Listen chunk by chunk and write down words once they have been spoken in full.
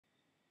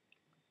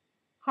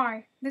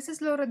Hi, this is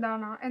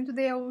Loredana, and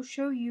today I will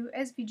show you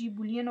SVG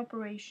Boolean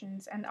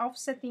operations and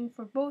offsetting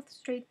for both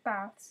straight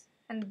paths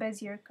and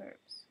Bezier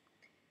curves.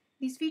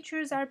 These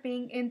features are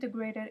being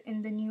integrated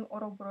in the new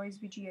Oroboro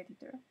SVG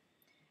editor.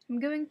 I'm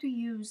going to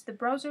use the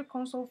browser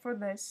console for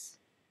this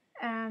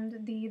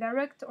and the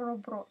direct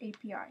Oroboro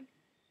API.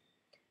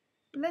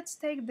 Let's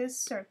take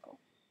this circle.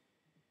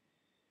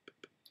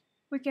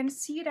 We can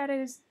see that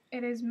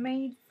it is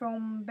made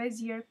from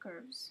Bezier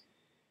curves.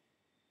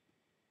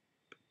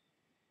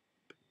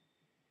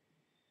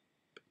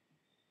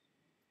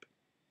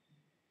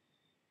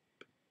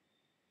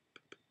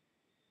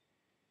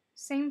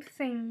 Same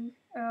thing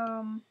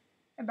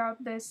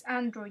about this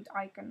Android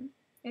icon.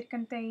 It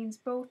contains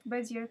both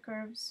Bezier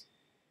curves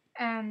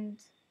and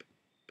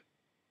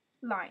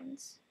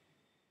lines.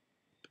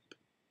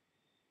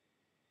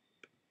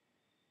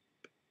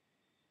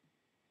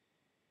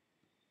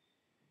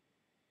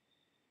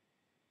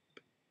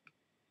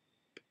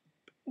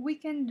 We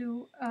can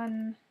do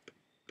an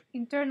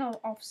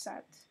internal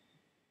offset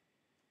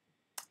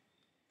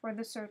for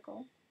the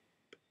circle.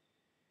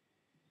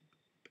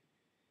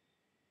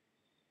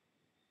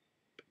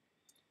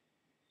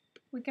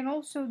 We can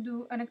also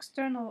do an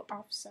external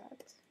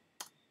offset.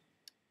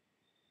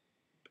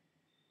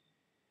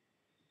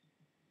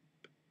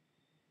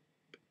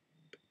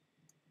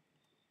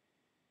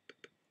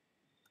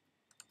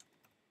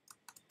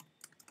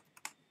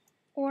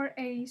 Or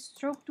a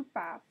stroke to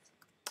path,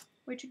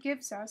 which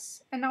gives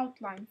us an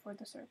outline for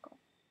the circle.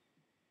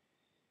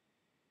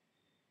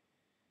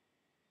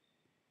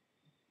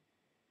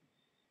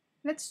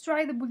 Let's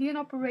try the Boolean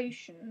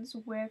operations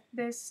with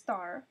this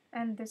star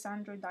and this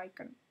Android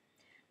icon.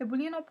 The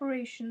Boolean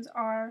operations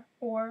are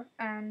OR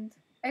and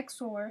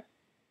XOR,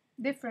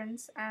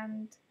 difference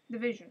and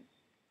division.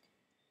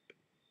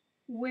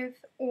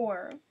 With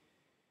OR,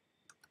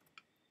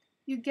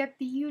 you get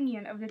the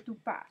union of the two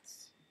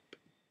paths.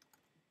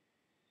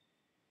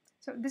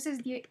 So this is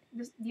the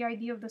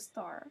idea of the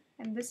star,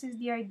 and this is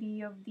the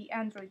idea of the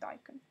Android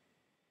icon.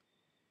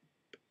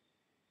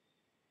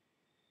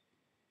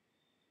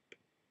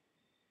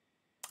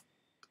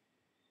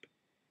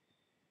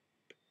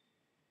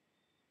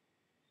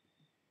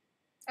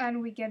 And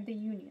we get the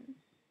union.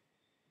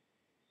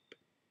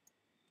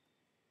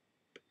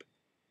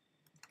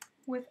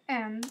 With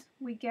AND,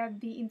 we get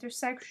the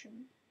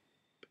intersection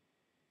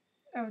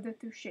of the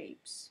two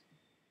shapes.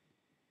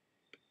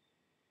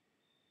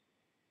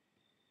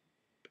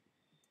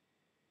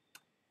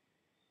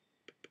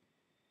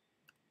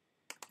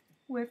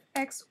 With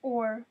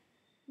XOR,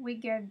 we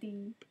get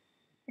the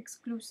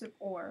exclusive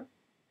OR.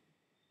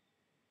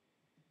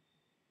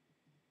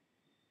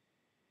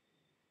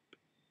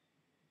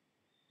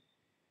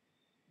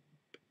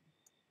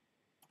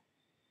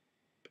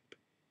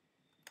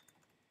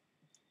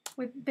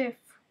 With DIFF,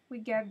 we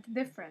get the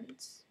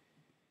difference.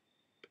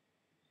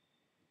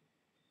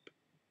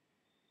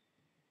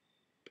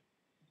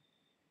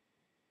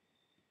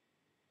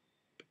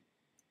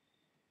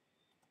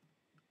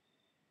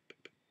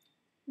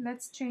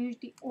 Let's change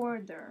the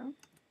order.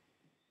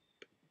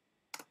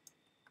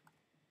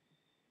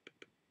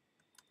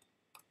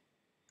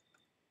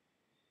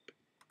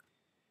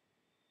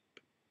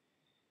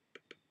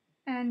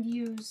 And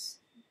use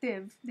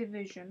div,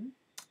 division.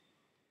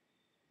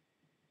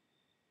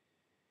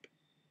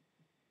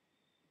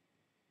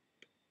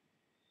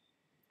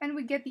 And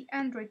we get the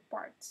Android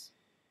parts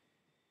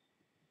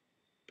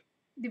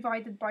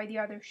divided by the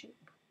other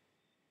shape.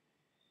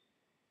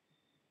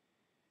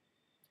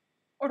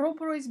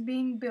 Oroboro is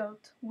being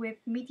built with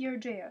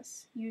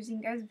MeteorJs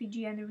using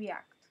SVG and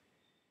React.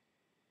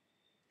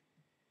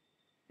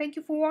 Thank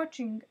you for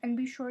watching, and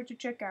be sure to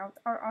check out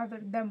our other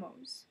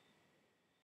demos.